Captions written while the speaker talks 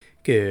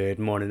Good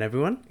morning,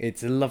 everyone.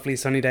 It's a lovely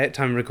sunny day at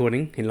time of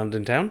recording in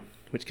London town,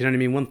 which can only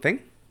mean one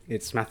thing.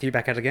 It's Matthew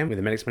back at again with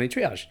the Medics Money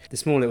Triage, the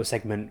small little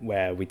segment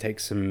where we take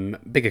some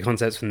bigger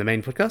concepts from the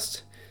main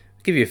podcast,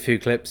 give you a few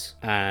clips,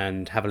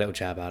 and have a little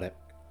chat about it.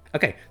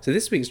 Okay, so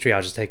this week's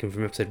triage is taken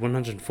from episode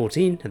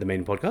 114 of the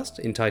main podcast,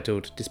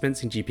 entitled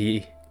Dispensing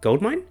GP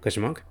Goldmine?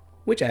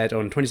 Which aired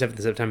on 27th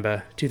of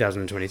September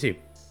 2022.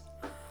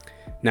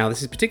 Now,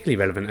 this is particularly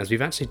relevant as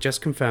we've actually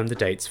just confirmed the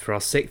dates for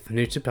our 6th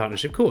New to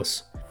Partnership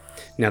course.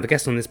 Now, the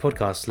guest on this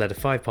podcast led a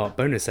 5-part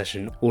bonus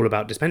session all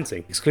about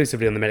dispensing,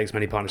 exclusively on the Medics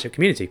Money Partnership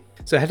community.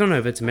 So head on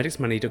over to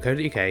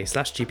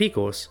medicsmoney.co.uk/GP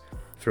course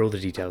for all the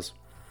details.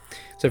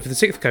 So for the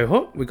 6th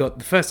cohort, we got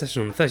the first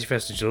session on the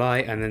 31st of July,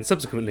 and then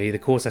subsequently the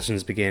core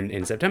sessions begin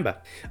in September.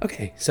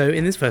 Okay, so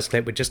in this first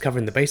clip, we're just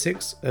covering the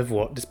basics of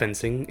what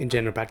dispensing in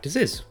general practice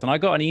is. And I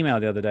got an email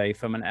the other day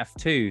from an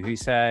F2 who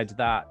said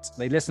that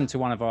they listened to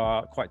one of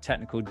our quite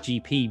technical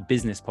GP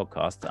business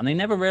podcasts, and they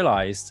never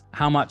realized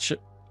how much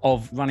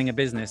of running a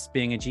business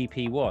being a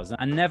GP was,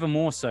 and never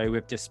more so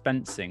with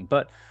dispensing.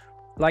 But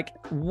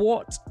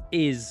what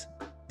is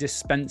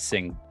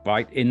dispensing,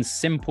 right, in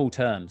simple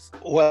terms?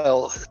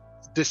 Well,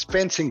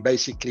 dispensing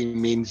basically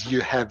means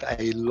you have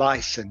a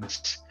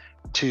license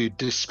to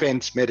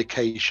dispense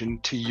medication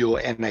to your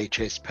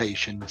NHS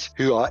patients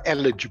who are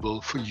eligible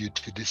for you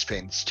to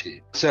dispense to.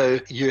 So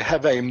you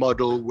have a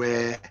model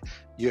where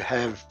you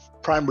have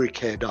primary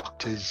care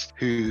doctors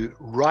who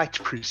write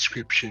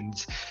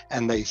prescriptions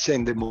and they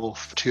send them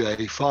off to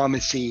a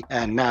pharmacy,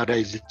 and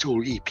nowadays it's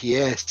all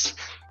EPS.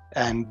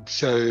 And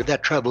so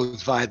that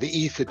travels via the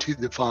ether to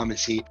the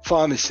pharmacy.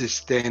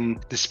 Pharmacist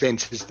then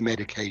dispenses the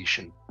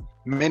medication.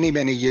 Many,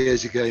 many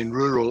years ago in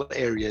rural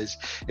areas,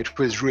 it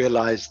was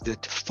realized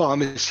that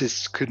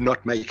pharmacists could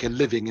not make a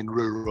living in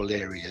rural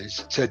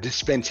areas. So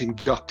dispensing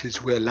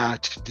doctors were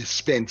allowed to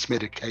dispense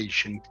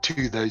medication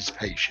to those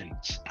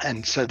patients.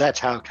 And so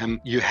that's how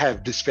come you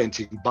have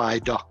dispensing by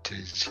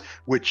doctors,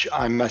 which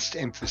I must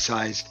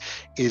emphasize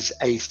is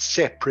a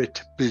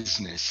separate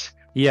business.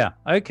 Yeah.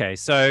 Okay.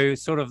 So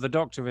sort of the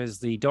doctor is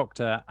the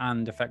doctor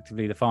and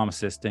effectively the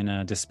pharmacist in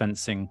a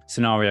dispensing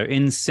scenario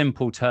in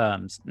simple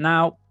terms.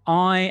 Now,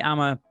 I am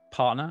a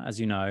partner, as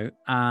you know,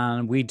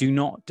 and we do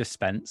not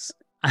dispense.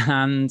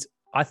 And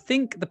I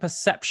think the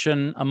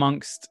perception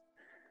amongst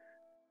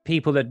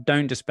people that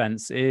don't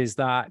dispense is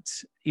that,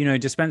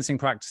 dispensing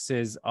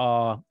practices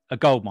are a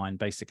goldmine,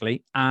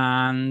 basically.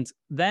 And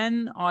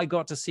then I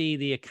got to see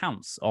the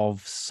accounts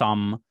of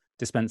some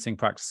dispensing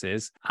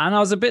practices, and I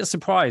was a bit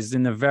surprised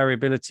in the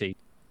variability.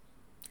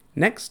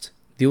 Next,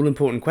 the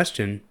all-important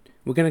question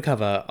we're going to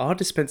cover: are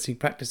dispensing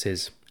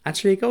practices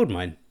actually a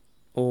goldmine,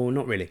 or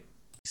not really?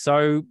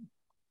 So,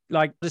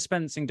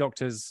 dispensing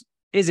doctors,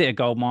 is it a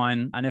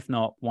goldmine? And if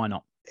not, why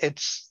not?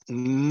 It's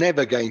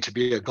never going to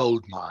be a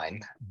gold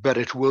mine, but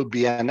it will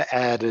be an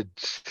added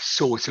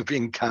source of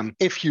income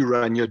if you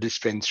run your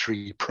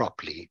dispensary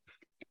properly.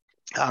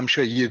 I'm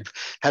sure you've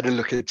had a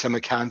look at some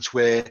accounts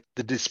where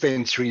the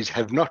dispensaries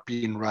have not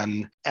been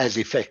run as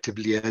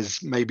effectively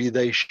as maybe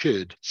they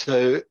should.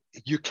 So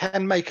you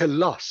can make a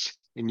loss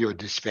in your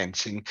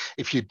dispensing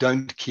if you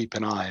don't keep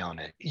an eye on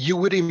it. You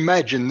would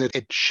imagine that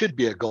it should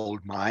be a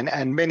gold mine,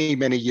 and many,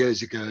 many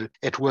years ago,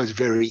 it was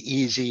very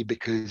easy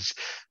because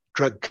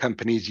drug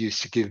companies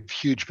used to give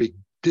huge, big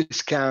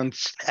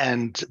discounts,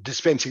 and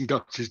dispensing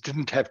doctors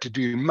didn't have to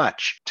do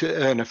much to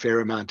earn a fair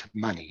amount of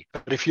money.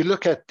 But if you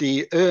look at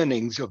the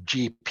earnings of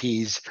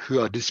GPs who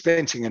are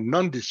dispensing and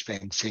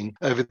non-dispensing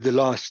over the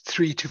last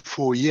 3 to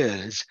 4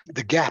 years,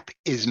 the gap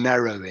is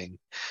narrowing.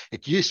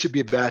 It used to be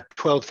about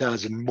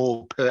 12,000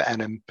 more per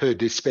annum per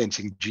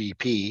dispensing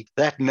GP.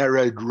 That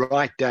narrowed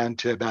right down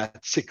to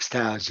about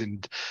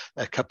 6,000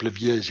 a couple of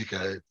years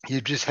ago.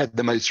 You've just had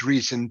the most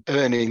recent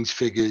earnings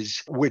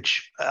figures,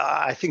 which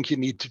I think you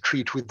need to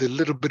treat with a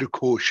little bit of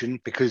caution,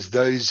 because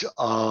those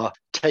are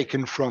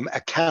taken from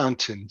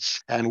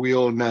accountants, and we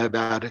all know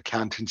about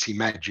accountancy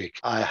magic.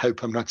 I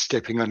hope I'm not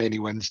stepping on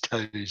anyone's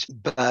toes.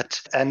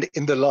 And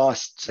in the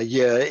last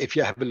year, if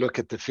you have a look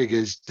at the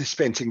figures,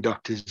 dispensing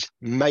doctors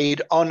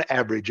made on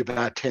average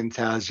about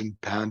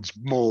 £10,000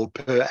 more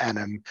per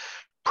annum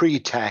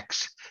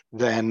pre-tax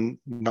than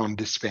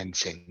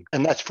non-dispensing.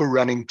 And that's for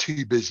running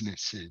 2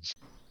 businesses.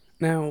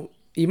 Now,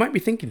 you might be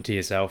thinking to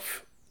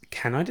yourself,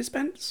 can I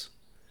dispense?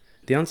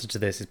 The answer to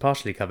this is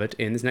partially covered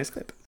in this next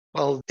clip.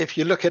 Well, if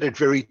you look at it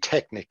very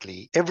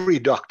technically, every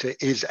doctor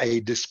is a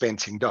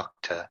dispensing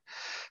doctor,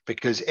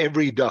 because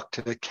every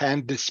doctor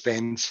can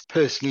dispense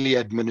personally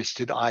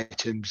administered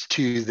items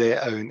to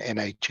their own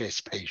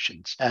NHS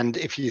patients. And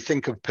if you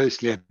think of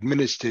personally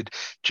administered,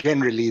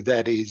 generally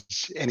that is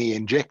any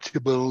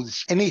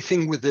injectables,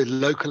 anything with a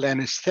local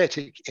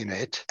anesthetic in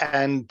it,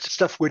 and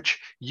stuff which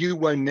you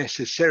won't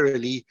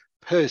necessarily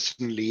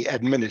personally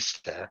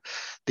administer.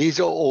 These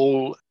are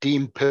all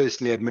deemed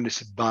personally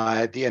administered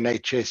by the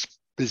NHS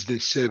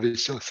Business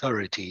Service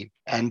Authority.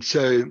 And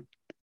so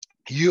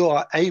you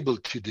are able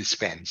to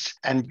dispense,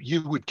 and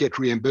you would get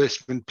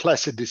reimbursement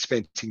plus a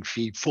dispensing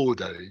fee for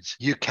those.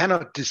 You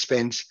cannot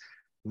dispense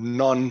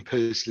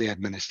non-personally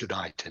administered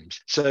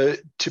items. So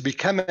to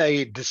become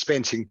a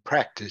dispensing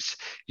practice,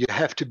 you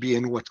have to be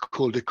in what's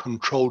called a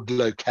controlled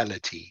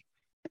locality.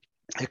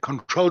 A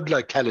controlled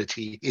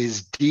locality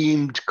is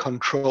deemed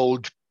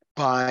controlled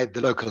by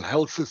the local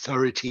health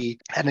authority,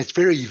 and it's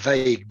very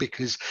vague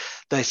because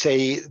they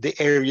say the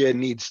area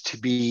needs to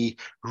be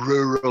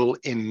rural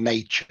in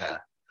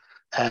nature.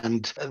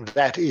 And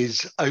that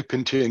is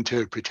open to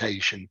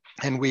interpretation.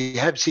 And we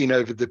have seen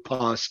over the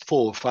past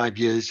 4 or 5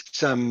 years,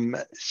 some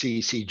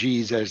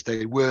CCGs, as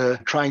they were,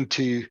 trying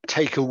to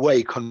take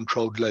away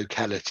controlled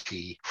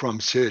locality from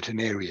certain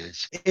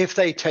areas. If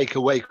they take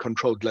away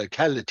controlled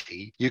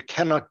locality, you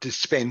cannot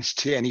dispense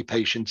to any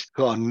patients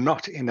who are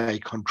not in a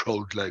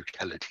controlled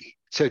locality.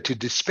 So to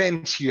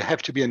dispense, you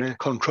have to be in a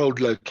controlled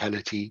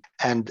locality,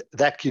 and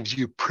that gives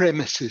you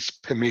premises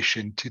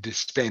permission to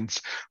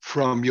dispense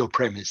from your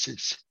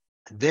premises.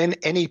 Then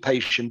any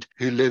patient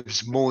who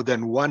lives more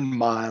than 1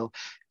 mile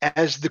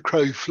as the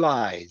crow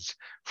flies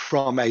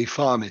from a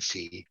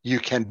pharmacy, you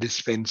can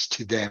dispense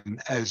to them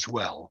as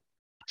well.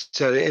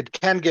 So it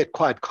can get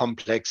quite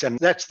complex, and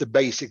that's the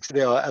basics.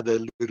 There are other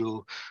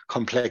little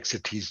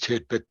complexities to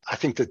it, but I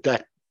think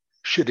that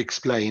should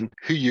explain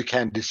who you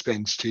can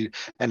dispense to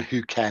and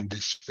who can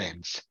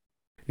dispense.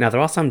 Now,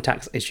 there are some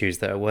tax issues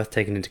that are worth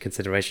taking into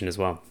consideration as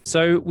well.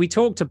 So we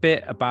talked a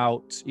bit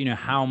about,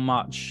 how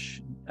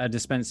much a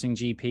dispensing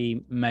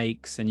GP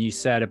makes, and you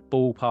said a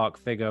ballpark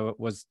figure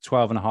was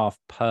 12.5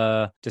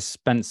 per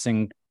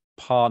dispensing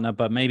partner,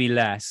 but maybe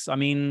less. I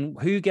mean,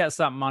 who gets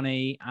that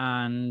money?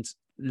 And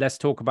let's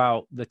talk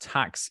about the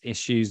tax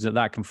issues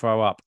that can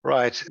throw up.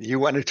 Right. You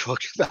want to talk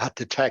about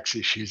the tax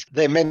issues.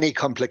 There are many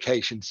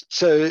complications.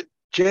 So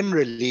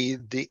generally,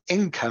 the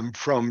income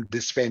from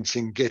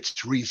dispensing gets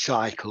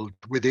recycled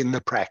within the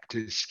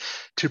practice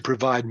to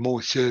provide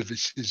more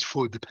services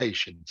for the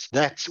patients.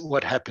 That's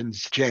what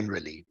happens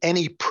generally.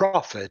 Any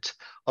profit,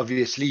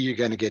 obviously, you're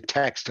going to get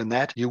taxed on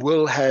that. You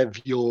will have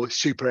your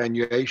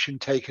superannuation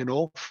taken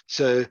off.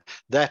 So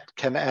that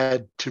can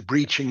add to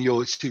breaching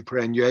your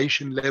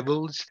superannuation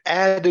levels.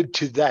 Added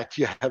to that,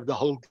 you have the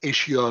whole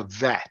issue of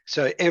VAT.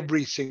 So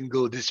every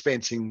single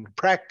dispensing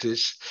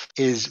practice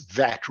is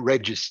VAT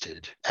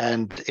registered.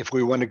 And if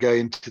we want to go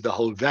into the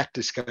whole VAT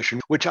discussion,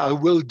 which I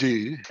will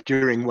do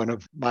during one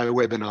of my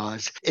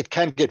webinars, it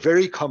can get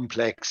very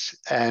complex,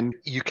 and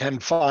you can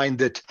find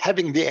that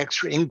having the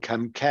extra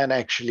income can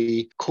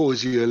actually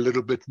cause you a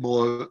little bit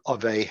more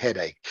of a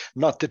headache.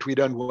 Not that we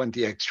don't want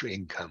the extra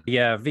income.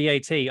 Yeah,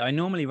 VAT. I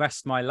normally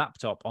rest my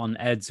laptop on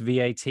Ed's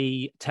VAT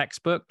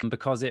textbook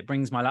because it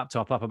brings my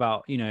laptop up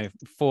about, 4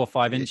 or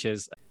 5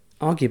 inches.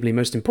 Arguably,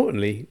 most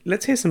importantly,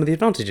 let's hear some of the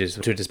advantages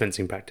to a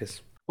dispensing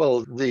practice.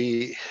 Well,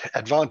 the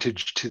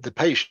advantage to the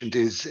patient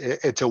is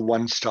it's a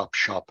one-stop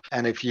shop.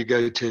 And if you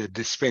go to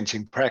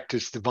dispensing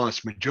practice, the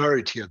vast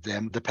majority of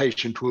them, the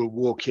patient will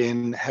walk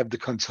in, have the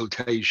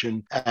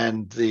consultation,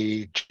 and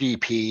the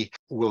GP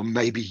will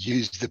maybe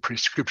use the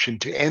prescription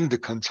to end the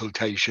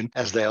consultation,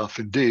 as they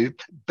often do.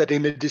 But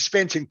in a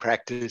dispensing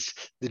practice,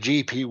 the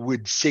GP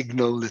would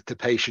signal that the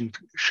patient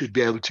should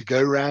be able to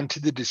go around to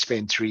the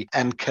dispensary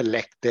and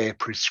collect their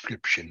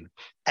prescription.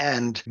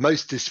 And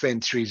most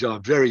dispensaries are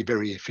very,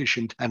 very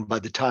efficient. And by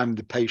the time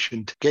the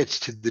patient gets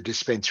to the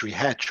dispensary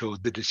hatch or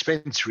the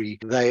dispensary,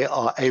 they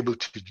are able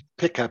to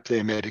pick up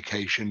their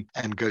medication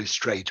and go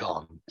straight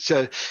on.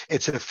 So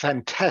it's a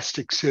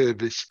fantastic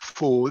service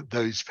for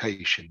those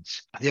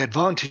patients. The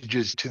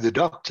advantages to the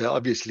doctor,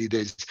 obviously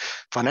there's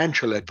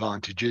financial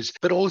advantages,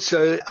 but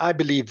also I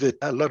believe that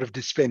a lot of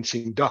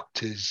dispensing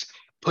doctors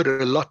put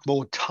a lot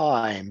more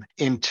time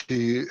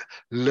into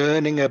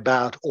learning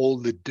about all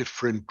the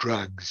different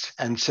drugs.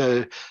 And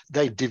so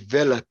they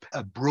develop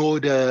a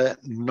broader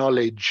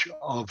knowledge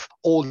of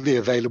all the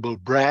available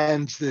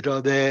brands that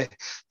are there.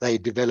 They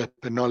develop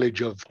a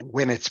knowledge of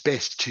when it's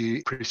best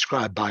to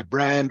prescribe by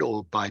brand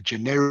or by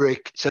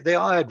generic. So there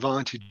are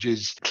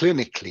advantages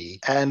clinically,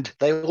 and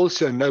they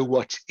also know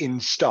what's in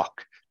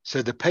stock.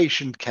 So the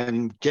patient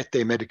can get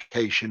their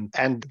medication,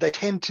 and they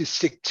tend to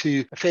stick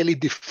to a fairly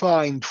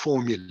defined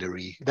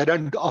formulary. They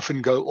don't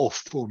often go off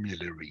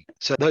formulary.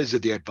 So those are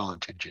the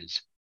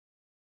advantages.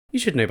 You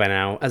should know by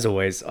now, as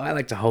always, I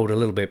like to hold a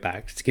little bit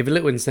back to give a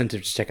little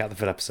incentive to check out the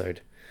full episode.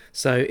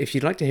 So if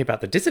you'd like to hear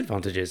about the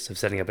disadvantages of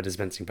setting up a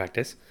dispensing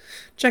practice,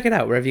 check it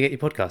out wherever you get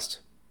your podcast.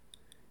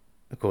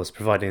 Of course,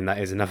 providing that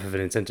is enough of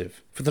an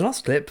incentive. For the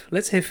last clip,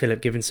 let's hear Philip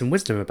giving some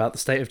wisdom about the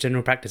state of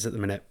general practice at the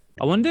minute.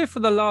 I wonder if for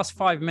the last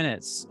 5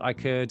 minutes I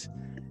could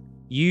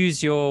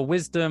use your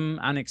wisdom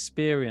and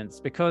experience,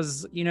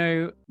 because,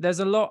 there's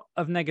a lot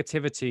of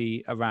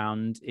negativity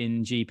around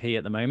in GP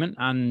at the moment,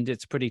 and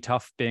it's pretty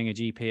tough being a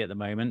GP at the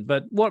moment.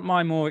 But what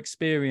my more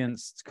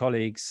experienced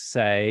colleagues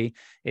say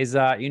is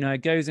that,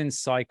 it goes in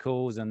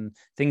cycles and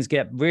things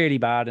get really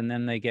bad and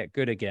then they get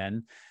good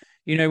again.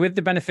 With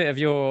the benefit of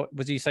your,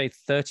 would you say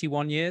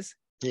 31 years?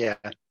 Yeah.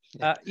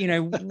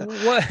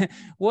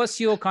 What's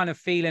your kind of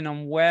feeling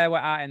on where we're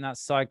at in that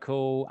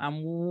cycle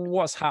and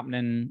what's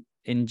happening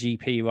in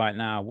GP right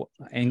now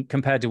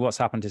compared to what's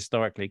happened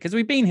historically? Because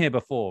we've been here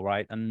before,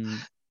 right? And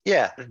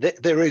Yeah,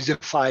 there is a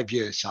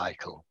 5-year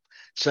cycle.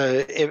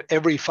 So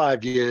every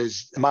 5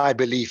 years, my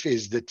belief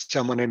is that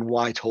someone in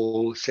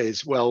Whitehall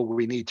says, well,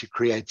 we need to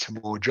create some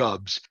more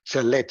jobs.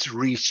 So let's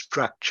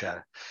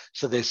restructure.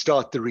 So they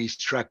start the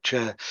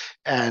restructure.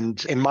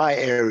 And in my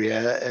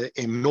area,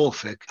 in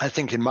Norfolk, I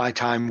think in my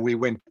time, we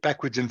went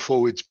backwards and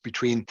forwards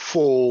between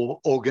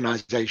 4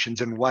 organizations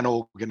and 1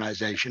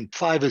 organization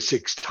 5 or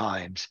 6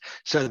 times.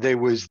 So there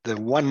was the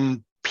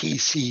one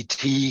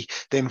PCT,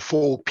 then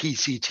 4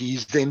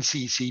 PCTs, then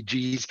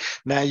CCGs.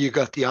 Now you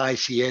got the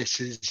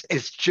ICSs.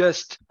 It's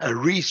just a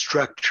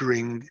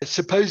restructuring,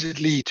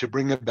 supposedly to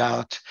bring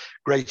about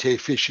greater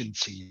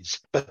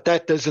efficiencies, but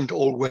that doesn't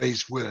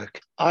always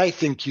work. I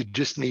think you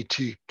just need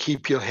to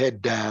keep your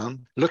head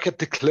down, look at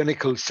the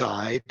clinical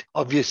side.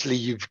 Obviously,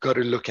 you've got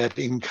to look at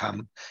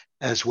income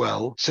as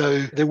well.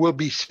 So there will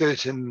be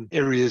certain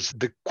areas.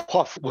 The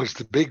QOF was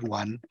the big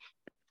one,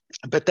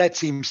 but that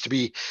seems to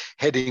be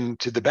heading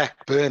to the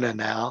back burner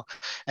now.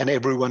 And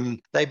everyone,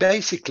 they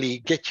basically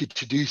get you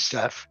to do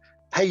stuff,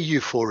 pay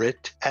you for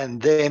it, and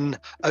then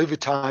over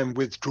time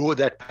withdraw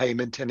that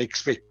payment and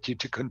expect you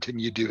to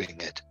continue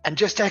doing it. And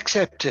just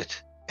accept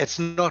it. It's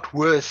not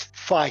worth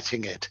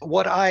fighting it.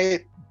 What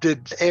I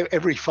did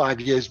every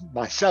 5 years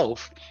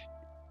myself,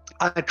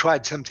 I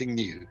tried something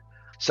new.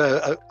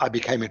 So I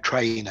became a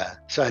trainer.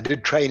 So I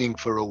did training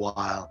for a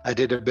while. I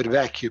did a bit of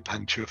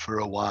acupuncture for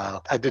a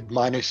while. I did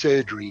minor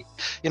surgery.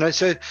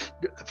 So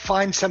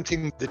find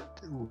something that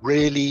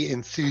really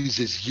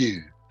enthuses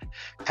you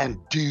and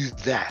do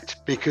that,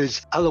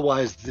 because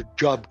otherwise the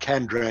job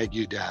can drag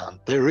you down.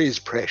 There is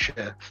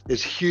pressure.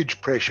 There's huge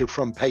pressure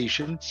from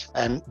patients,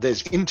 and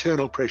there's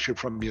internal pressure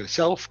from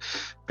yourself,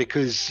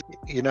 because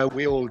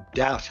we all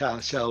doubt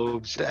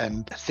ourselves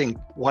and think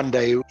one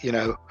day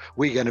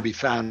we're going to be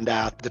found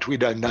out that we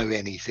don't know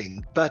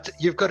anything. But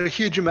you've got a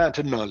huge amount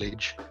of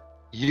knowledge.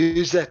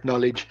 Use that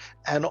knowledge.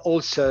 And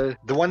also,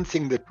 the one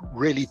thing that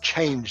really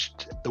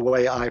changed the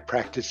way I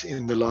practice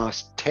in the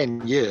last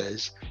 10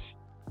 years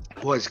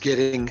was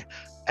getting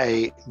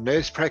a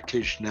nurse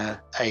practitioner,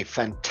 a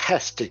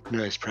fantastic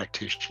nurse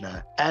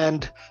practitioner,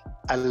 and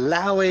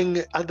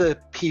allowing other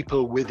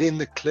people within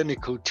the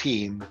clinical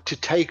team to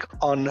take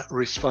on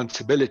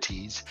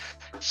responsibilities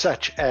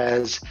such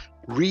as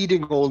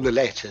reading all the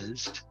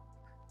letters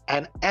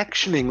and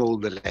actioning all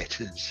the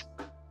letters.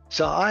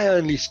 So I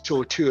only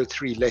saw 2 or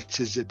 3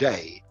 letters a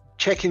day,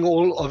 checking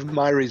all of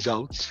my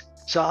results.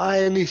 So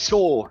I only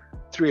saw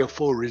 3 or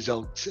 4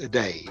 results a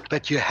day,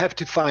 but you have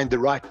to find the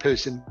right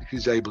person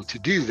who's able to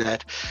do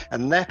that,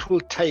 and that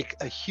will take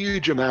a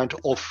huge amount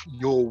off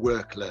your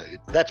workload.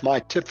 That's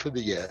my tip for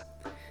the year.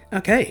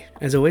 Okay,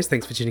 as always,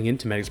 thanks for tuning in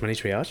to Medics Money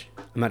Triage.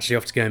 I'm actually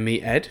off to go and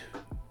meet Ed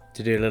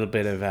to do a little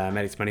bit of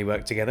Medics Money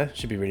work together.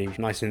 Should be really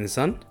nice in the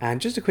sun. And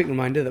just a quick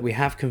reminder that we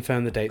have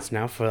confirmed the dates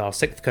now for our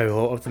 6th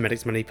cohort of the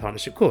Medics Money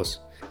Partnership course.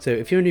 So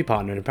if you're a new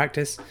partner in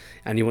practice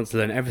and you want to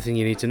learn everything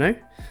you need to know,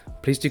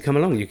 please do come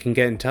along. You can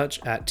get in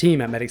touch at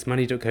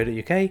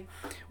team@medicsmoney.co.uk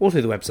or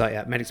through the website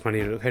at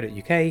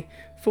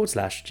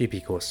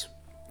medicsmoney.co.uk/GP course.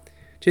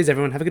 Cheers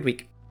everyone, have a good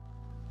week.